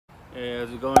Hey,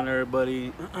 how's it going,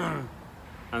 everybody? I'm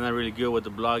not really good with the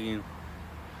vlogging.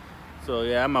 So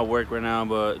yeah, I'm at work right now,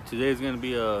 but today's gonna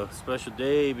be a special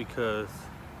day because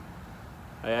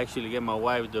I actually get my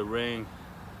wife the ring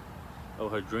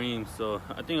of her dreams. So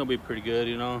I think it'll be pretty good,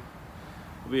 you know.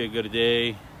 It'll be a good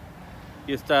day.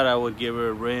 Just thought I would give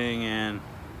her a ring and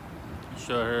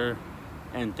show her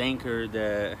and thank her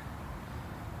that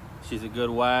she's a good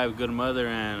wife, good mother,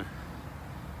 and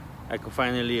I could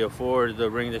finally afford the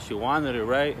ring that she wanted, it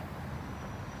right?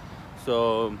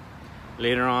 So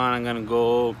later on I'm gonna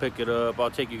go pick it up. I'll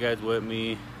take you guys with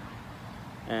me,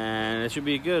 and it should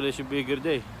be good. It should be a good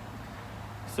day.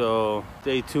 So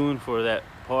stay tuned for that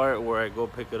part where I go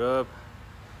pick it up,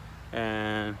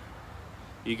 and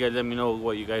you guys let me know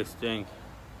what you guys think.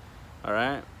 All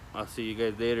right, I'll see you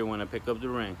guys later when I pick up the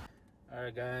ring. All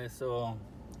right, guys, so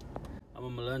I'm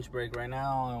on my lunch break right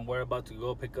now, and we're about to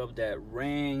go pick up that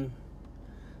ring.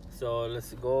 So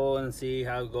let's go and see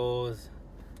how it goes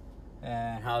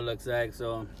and how it looks like.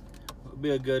 So it'll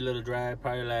be a good little drive,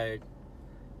 probably like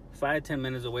 5-10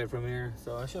 minutes away from here,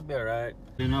 so it should be all right.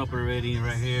 Been up already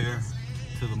right here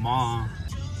to the mall.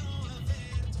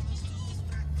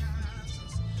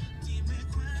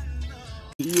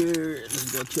 Here,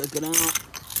 let's go check it out.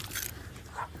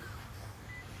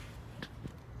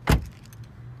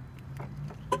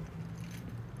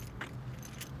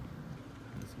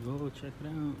 Let's go check it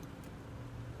out.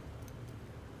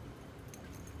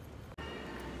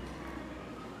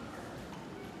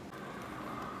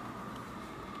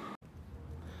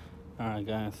 Alright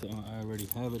guys, so I already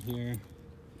have it here.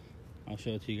 I'll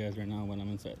show it to you guys right now when I'm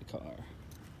inside the car.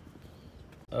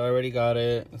 I already got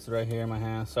it. It's right here in my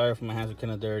hand. Sorry if my hands are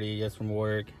kind of dirty, just from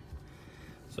work.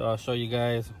 So I'll show you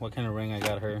guys what kind of ring I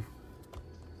got her.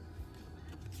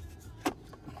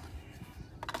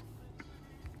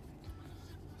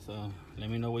 So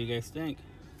let me know what you guys think.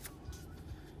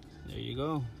 There you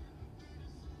go.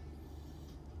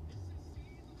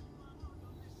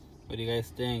 What do you guys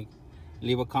think?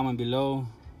 Leave a comment below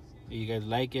if you guys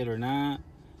like it or not.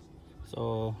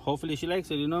 So hopefully she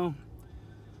likes it, you know.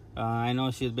 I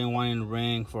know she's been wanting a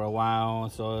ring for a while,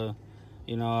 so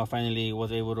you know, I finally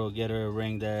was able to get her a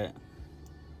ring that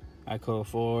I could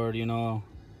afford, you know,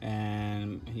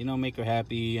 and you know, make her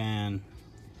happy, and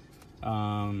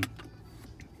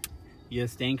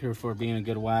just thank her for being a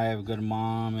good wife, a good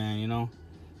mom, and you know,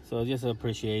 so just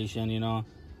appreciation, you know.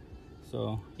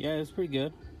 So yeah, it's pretty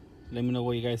good. Let me know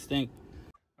what you guys think.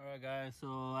 Alright guys, so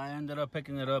I ended up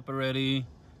picking it up already.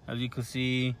 As you can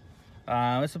see,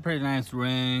 it's a pretty nice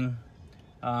ring.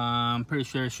 I'm pretty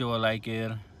sure she will like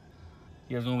it.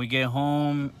 Because when we get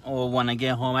home, or when I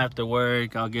get home after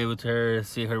work, I'll give it to her,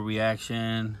 see her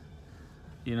reaction.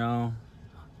 You know,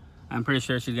 I'm pretty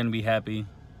sure she's gonna be happy.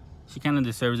 She kind of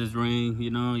deserves this ring,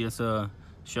 you know, just to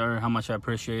show her how much I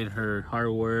appreciate her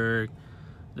hard work,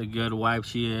 the good wife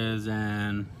she is,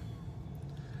 and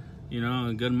you know,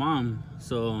 a good mom.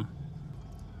 So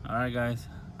all right guys,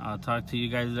 I'll talk to you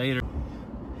guys later.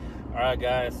 All right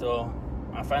guys, so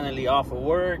I'm finally off of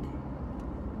work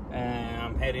and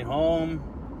I'm heading home.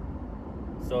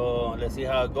 So let's see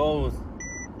how it goes.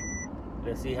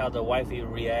 Let's see how the wifey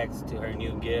reacts to her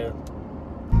new gift.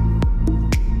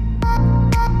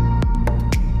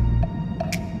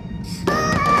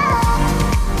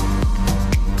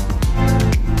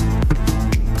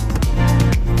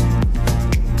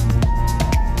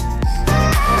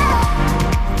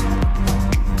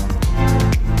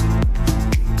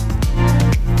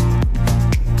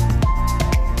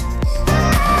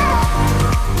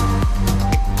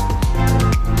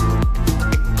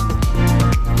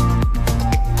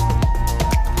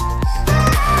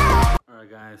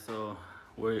 So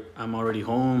I'm already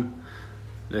home.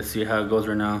 Let's see how it goes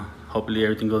right now. Hopefully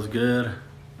everything goes good.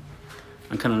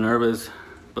 I'm kind of nervous,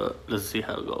 but let's see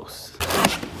how it goes.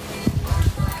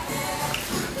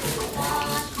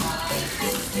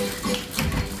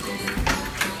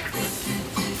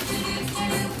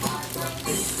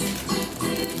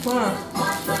 What?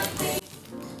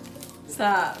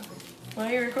 Stop. Why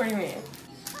are you recording me?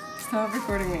 Stop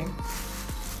recording me.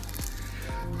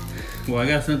 Well, I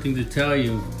got something to tell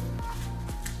you.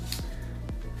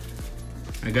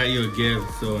 I got you a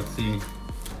gift, so let's see.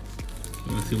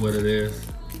 Let's see what it is.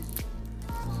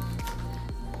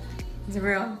 Is it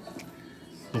real?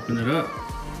 Open it up.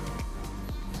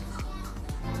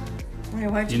 Wait,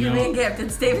 why'd you give me a gift?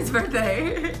 It's David's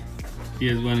birthday. He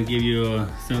just want to give you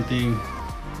something.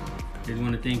 He just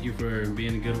want to thank you for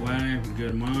being a good wife, a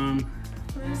good mom.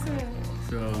 What is it?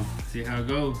 So, see how it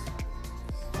goes.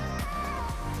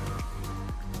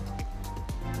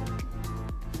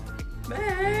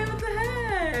 Babe, what the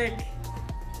heck?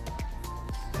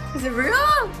 Is it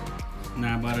real?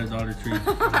 Nah, I bought it at Dollar Tree.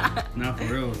 Not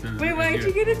for real. Wait, why did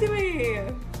you get it to me?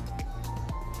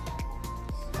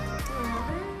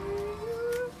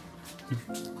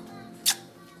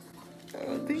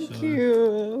 Oh, thank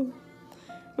you.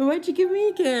 Well, why'd you give me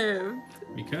a gift?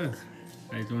 Because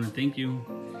I just want to thank you.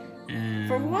 And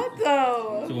For what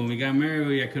though? so when we got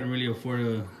married, I couldn't really afford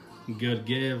a good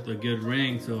gift, a good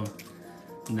ring. So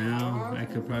now I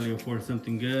could probably afford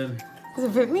something good. Does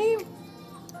it fit me?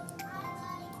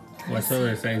 Well, I told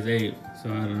her size 8, so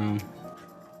I don't know.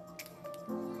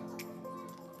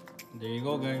 There you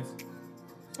go, guys.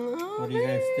 Oh, What do you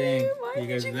guys think? why You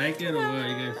guys did like it or what?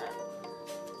 You that? guys?